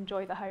relax and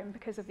enjoy the home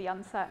because of the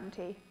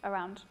uncertainty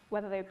around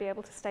whether they would be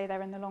able to stay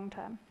there in the long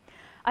term.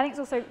 I think it's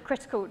also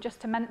critical just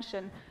to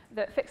mention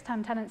that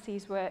fixed-term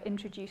tenancies were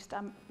introduced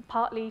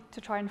partly to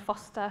try and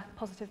foster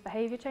positive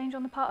behaviour change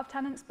on the part of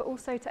tenants, but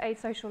also to aid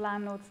social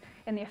landlords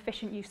in the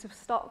efficient use of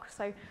stock,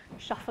 so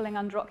shuffling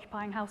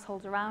under-occupying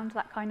households around,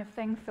 that kind of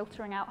thing,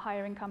 filtering out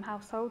higher-income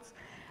households.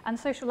 And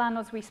social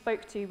landlords we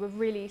spoke to were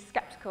really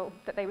sceptical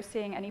that they were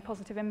seeing any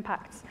positive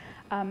impacts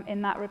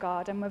in that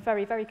regard, and were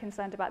very, very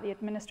concerned about the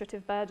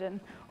administrative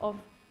burden of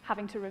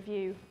having to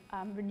review,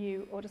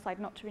 renew or decide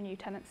not to renew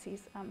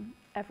tenancies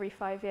every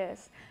 5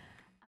 years.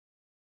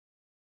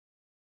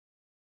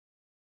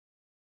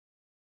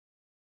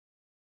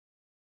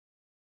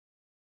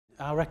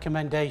 Our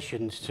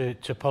recommendations to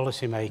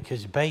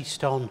policymakers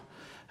based on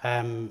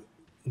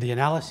the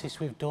analysis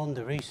we've done,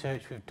 the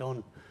research we've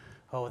done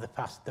over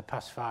the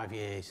past 5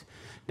 years.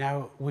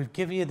 Now, we've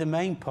given you the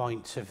main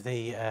points of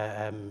the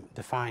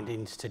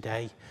findings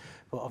today,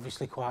 but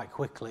obviously quite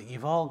quickly.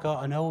 You've all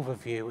got an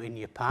overview in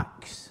your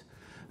packs.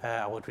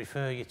 I would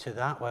refer you to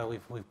that, where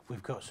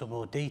we've got some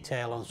more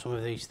detail on some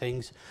of these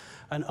things.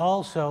 And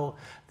also,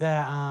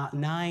 there are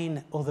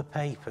 9 other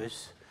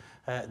papers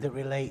that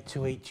relate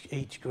to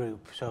each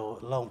group, so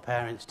lone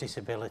parents,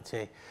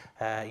 disability,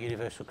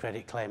 universal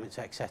credit claimants,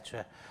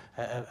 etc.,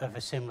 of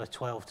a similar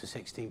 12 to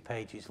 16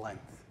 pages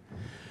length.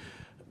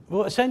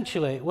 Well,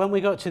 essentially, when we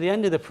got to the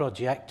end of the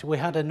project, we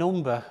had a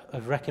number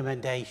of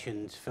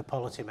recommendations for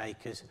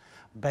policymakers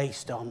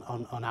based on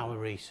our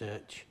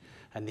research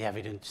and the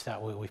evidence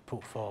that we've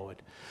put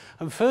forward.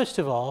 And first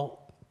of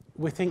all,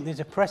 we think there's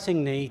a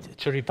pressing need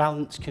to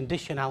rebalance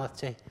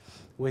conditionality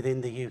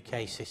within the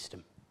UK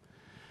system.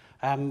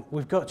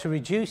 We've got to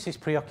reduce this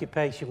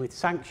preoccupation with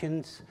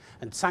sanctions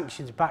and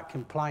sanctions-backed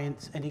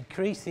compliance and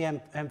increase the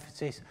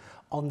emphasis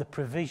on the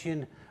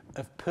provision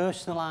of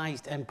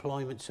personalised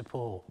employment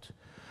support.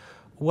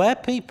 Where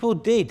people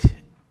did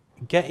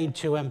get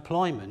into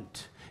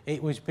employment,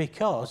 it was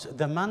because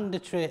the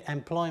mandatory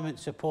employment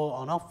support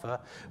on offer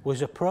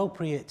was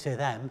appropriate to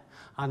them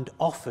and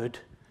offered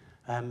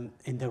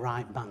in the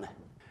right manner.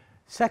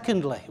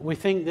 Secondly, we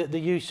think that the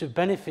use of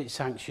benefit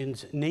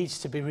sanctions needs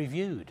to be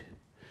reviewed.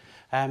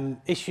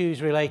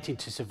 Issues relating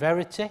to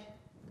severity,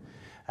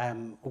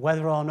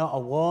 whether or not a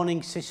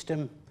warning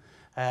system,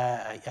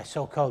 a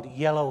so-called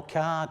yellow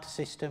card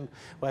system,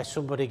 where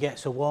somebody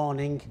gets a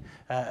warning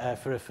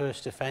for a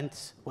first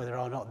offence, whether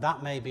or not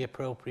that may be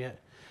appropriate,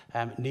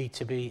 need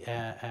to be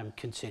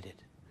considered.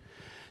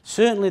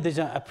 Certainly there's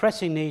a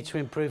pressing need to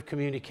improve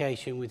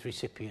communication with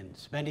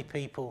recipients. Many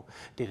people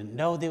didn't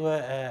know they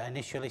were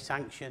initially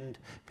sanctioned,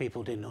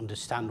 people didn't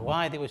understand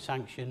why they were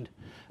sanctioned,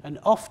 and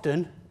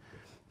often,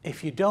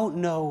 if you don't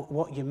know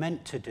what you're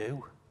meant to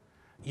do,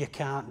 you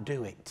can't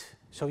do it.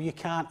 So you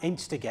can't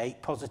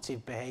instigate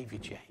positive behaviour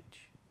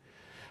change.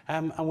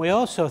 And we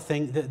also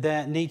think that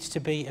there needs to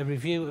be a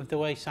review of the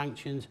way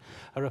sanctions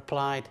are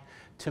applied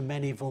to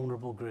many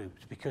vulnerable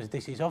groups, because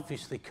this is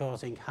obviously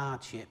causing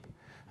hardship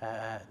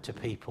to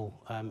people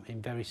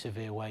in very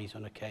severe ways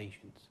on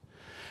occasions.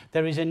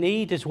 There is a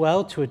need as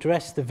well to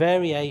address the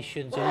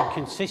variations and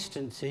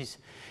inconsistencies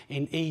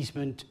in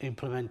easement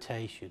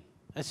implementation.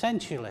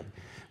 Essentially,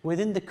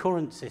 within the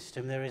current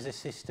system, there is a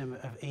system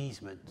of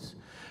easements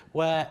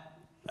where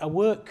a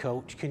work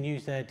coach can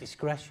use their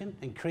discretion,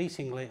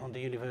 increasingly under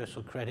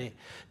universal credit,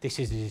 this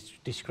is a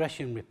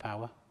discretionary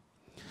power,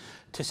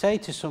 to say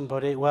to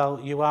somebody, well,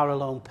 you are a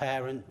lone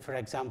parent, for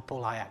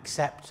example, I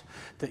accept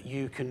that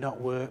you cannot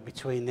work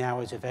between the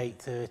hours of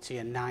 8:30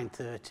 and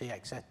 9:30,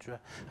 etc.,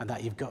 and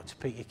that you've got to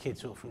pick your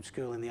kids up from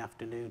school in the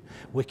afternoon.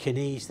 We can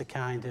ease the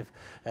kind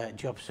of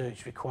job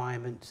search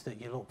requirements that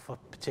you look for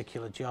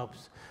particular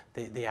jobs,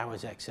 the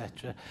hours,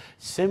 etc.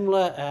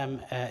 Similar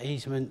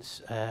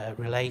easements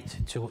relate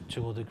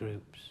to other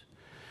groups.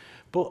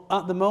 But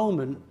at the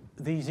moment,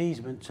 these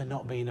easements are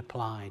not being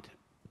applied.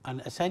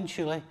 And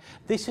essentially,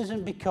 this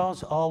isn't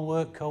because all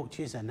work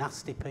coaches are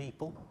nasty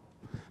people.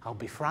 I'll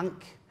be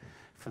frank,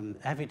 from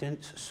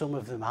evidence, some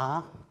of them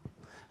are,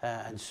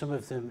 and some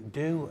of them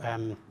do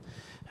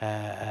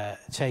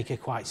take a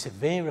quite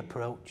severe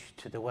approach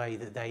to the way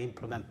that they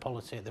implement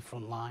policy at the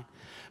front line.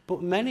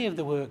 But many of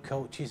the work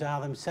coaches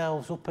are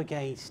themselves up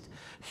against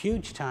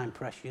huge time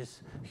pressures,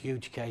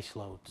 huge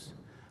caseloads,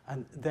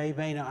 and they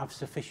may not have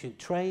sufficient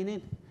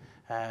training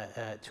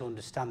to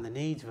understand the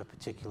needs of a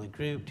particular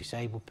group,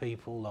 disabled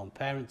people, lone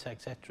parents,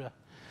 etc.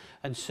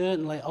 And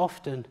certainly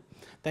often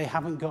they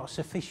haven't got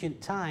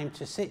sufficient time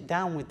to sit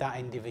down with that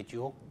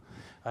individual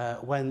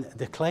when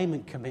the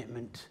claimant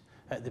commitment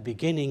at the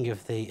beginning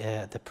of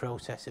the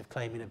process of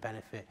claiming a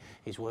benefit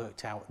is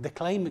worked out. The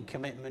claimant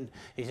commitment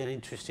is an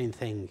interesting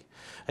thing.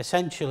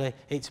 Essentially,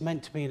 it's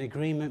meant to be an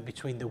agreement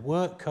between the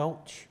work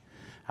coach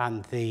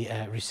and the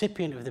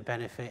recipient of the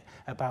benefit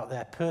about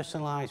their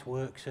personalised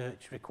work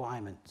search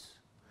requirements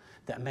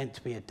that are meant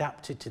to be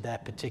adapted to their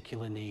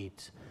particular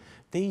needs.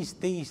 These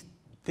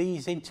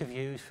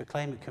interviews for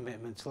claimant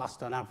commitments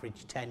last on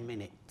average 10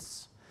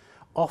 minutes.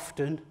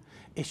 Often,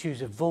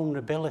 issues of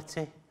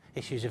vulnerability,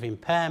 issues of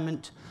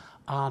impairment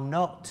are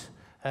not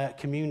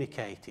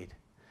communicated.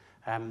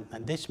 And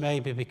this may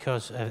be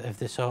because of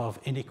the sort of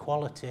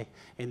inequality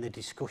in the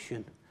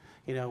discussion.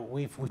 You know,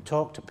 we've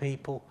talked to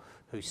people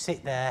who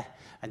sit there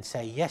and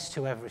say yes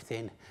to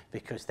everything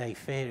because they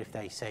fear if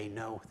they say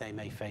no, they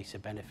may face a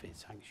benefit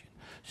sanction.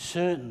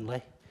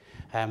 Certainly,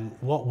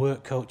 what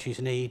work coaches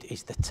need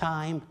is the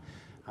time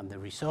and the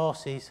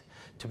resources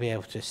to be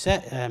able to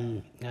set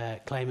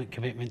claimant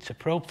commitments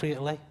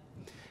appropriately,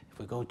 if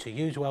we're going to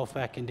use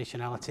welfare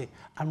conditionality,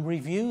 and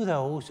review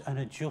those and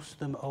adjust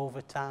them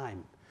over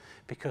time,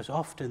 because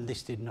often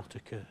this did not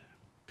occur.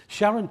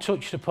 Sharon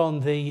touched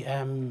upon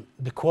the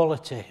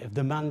quality of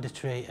the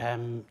mandatory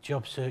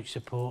job search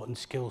support and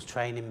skills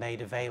training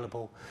made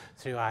available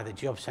through either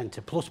Job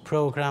Centre Plus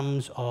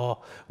programmes or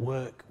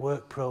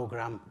work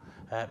programme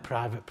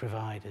private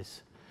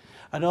providers.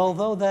 And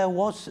although there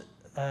were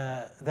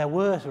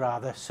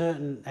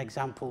certain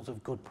examples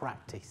of good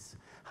practice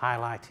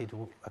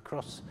highlighted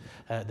across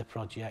the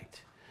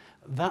project,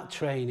 that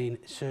training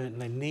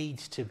certainly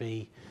needs to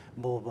be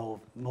more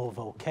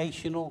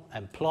vocational,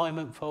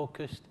 employment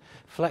focused,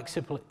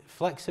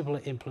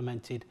 flexibly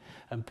implemented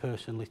and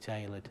personally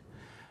tailored.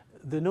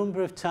 The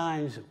number of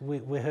times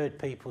we heard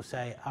people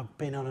say, I've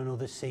been on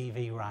another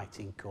CV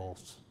writing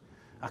course.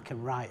 I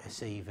can write a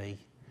CV.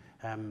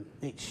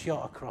 It's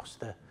shot across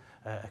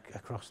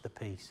the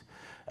piece.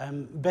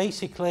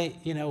 Basically,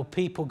 you know,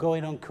 people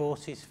going on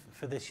courses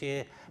for this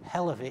year,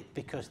 hell of it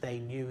because they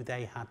knew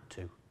they had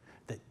to.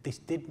 That this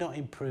did not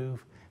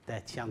improve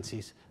their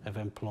chances of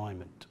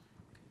employment.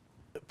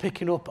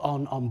 Picking up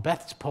on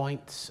Beth's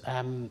points,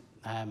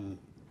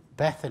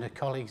 Beth and her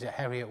colleagues at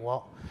Heriot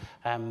Watt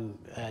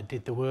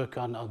did the work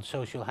on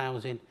social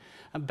housing,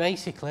 and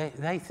basically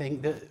they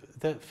think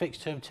that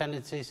fixed-term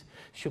tenancies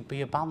should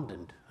be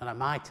abandoned. And I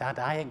might add,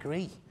 I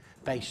agree,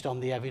 based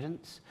on the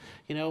evidence.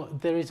 You know,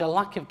 there is a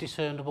lack of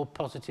discernible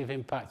positive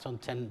impact on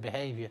tenant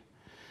behaviour,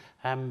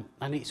 and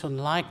it's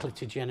unlikely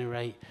to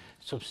generate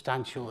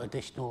substantial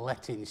additional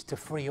lettings to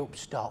free up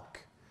stock,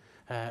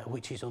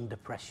 which is under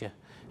pressure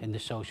in the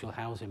social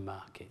housing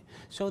market.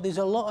 So there's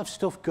a lot of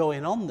stuff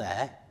going on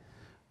there,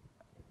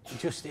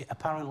 just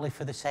apparently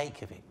for the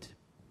sake of it.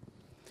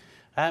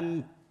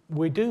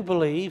 We do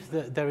believe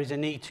that there is a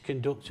need to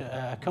conduct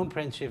a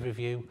comprehensive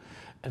review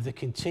of the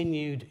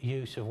continued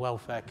use of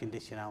welfare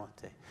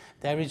conditionality.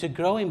 There is a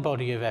growing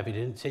body of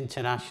evidence,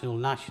 international,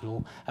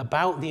 national,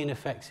 about the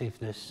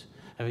ineffectiveness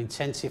of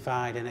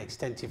intensified and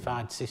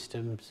extensified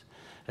systems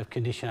of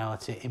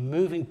conditionality in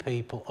moving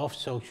people off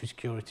social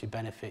security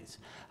benefits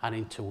and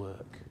into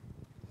work.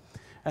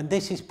 And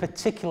this is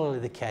particularly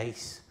the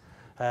case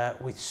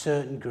with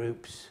certain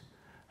groups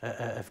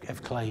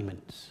of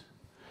claimants.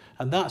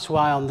 And that's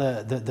why on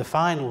the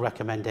final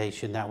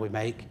recommendation that we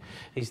make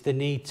is the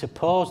need to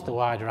pause the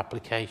wider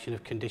application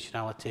of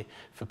conditionality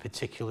for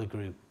particular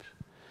groups.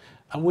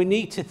 And we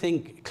need to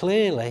think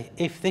clearly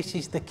if this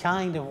is the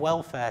kind of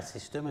welfare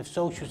system, of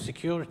social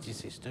security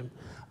system,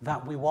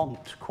 that we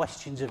want,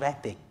 questions of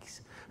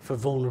ethics for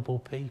vulnerable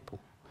people.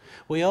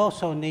 We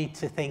also need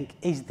to think,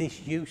 is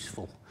this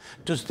useful?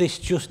 Does this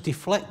just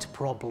deflect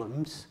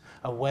problems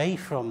away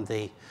from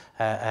the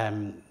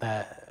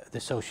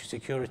social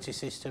security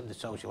system, the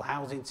social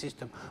housing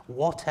system,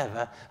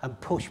 whatever, and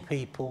push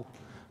people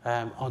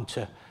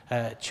onto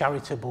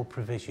charitable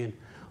provision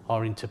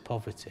or into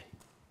poverty?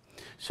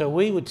 So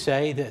we would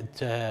say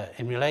that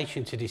in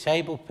relation to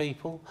disabled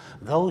people,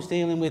 those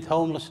dealing with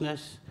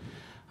homelessness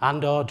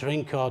and or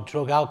drink or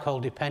drug alcohol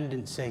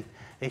dependency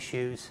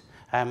issues,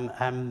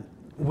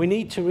 we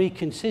need to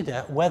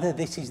reconsider whether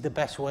this is the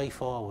best way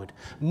forward.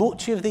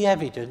 Much of the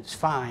evidence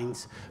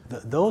finds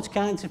that those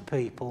kinds of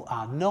people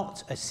are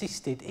not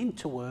assisted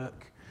into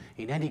work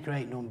in any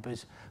great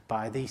numbers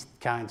by these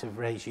kinds of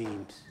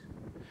regimes.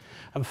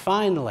 And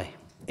finally,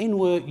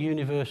 in-work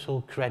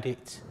universal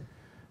credit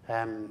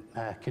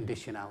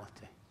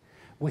conditionality.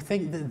 We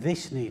think that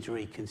this needs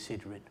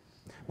reconsidering.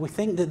 We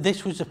think that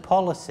this was a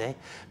policy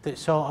that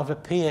sort of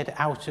appeared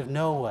out of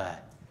nowhere,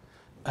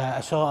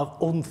 a sort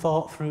of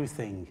unthought through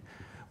thing.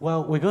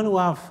 Well, we're going to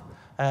have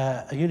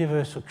a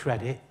universal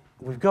credit,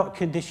 we've got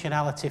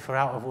conditionality for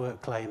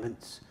out-of-work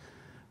claimants,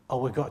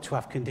 or we've got to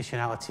have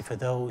conditionality for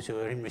those who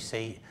are in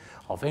receipt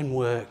of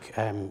in-work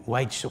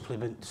wage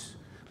supplements,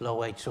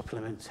 low-wage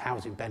supplements,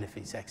 housing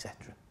benefits,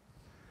 etc.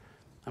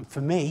 And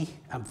for me,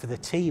 and for the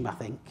team, I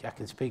think, I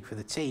can speak for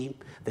the team,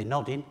 they're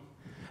nodding,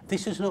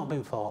 this has not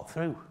been thought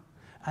through.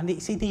 And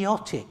it's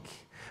idiotic.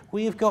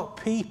 We have got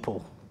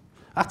people,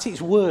 at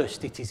its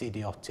worst, it is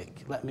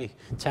idiotic. Let me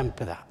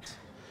temper that.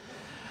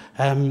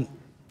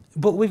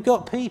 But we've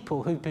got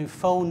people who've been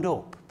phoned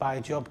up by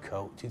a job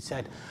coach and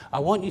said, I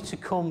want you to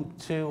come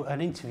to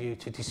an interview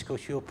to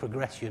discuss your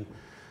progression,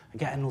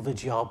 get another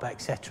job,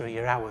 etc.,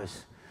 your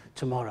hours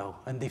tomorrow.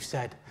 And they've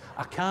said,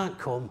 I can't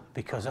come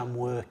because I'm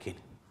working.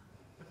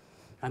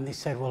 And they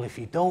said, well, if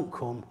you don't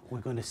come,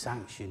 we're going to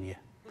sanction you.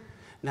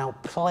 Now,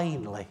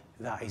 plainly,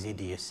 that is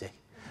idiocy.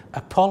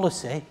 A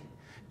policy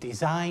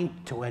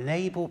designed to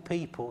enable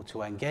people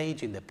to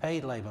engage in the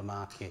paid labour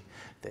market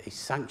that is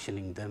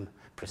sanctioning them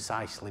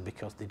precisely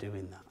because they're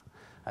doing that.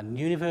 And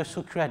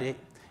universal credit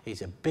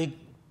is a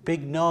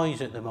big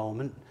noise at the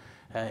moment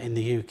in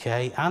the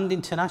UK, and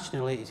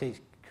internationally it's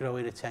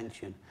growing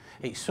attention.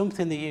 It's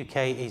something the UK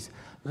is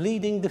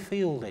leading the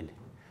field in.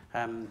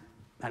 And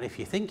if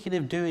you're thinking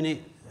of doing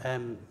it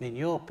in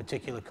your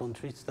particular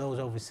countries, those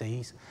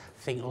overseas,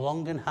 think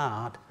long and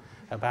hard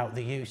about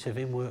the use of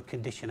in-work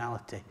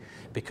conditionality,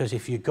 because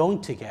if you're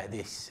going to get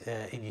this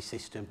in your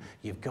system,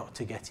 you've got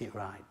to get it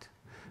right.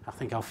 I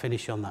think I'll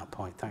finish on that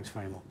point. Thanks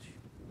very much.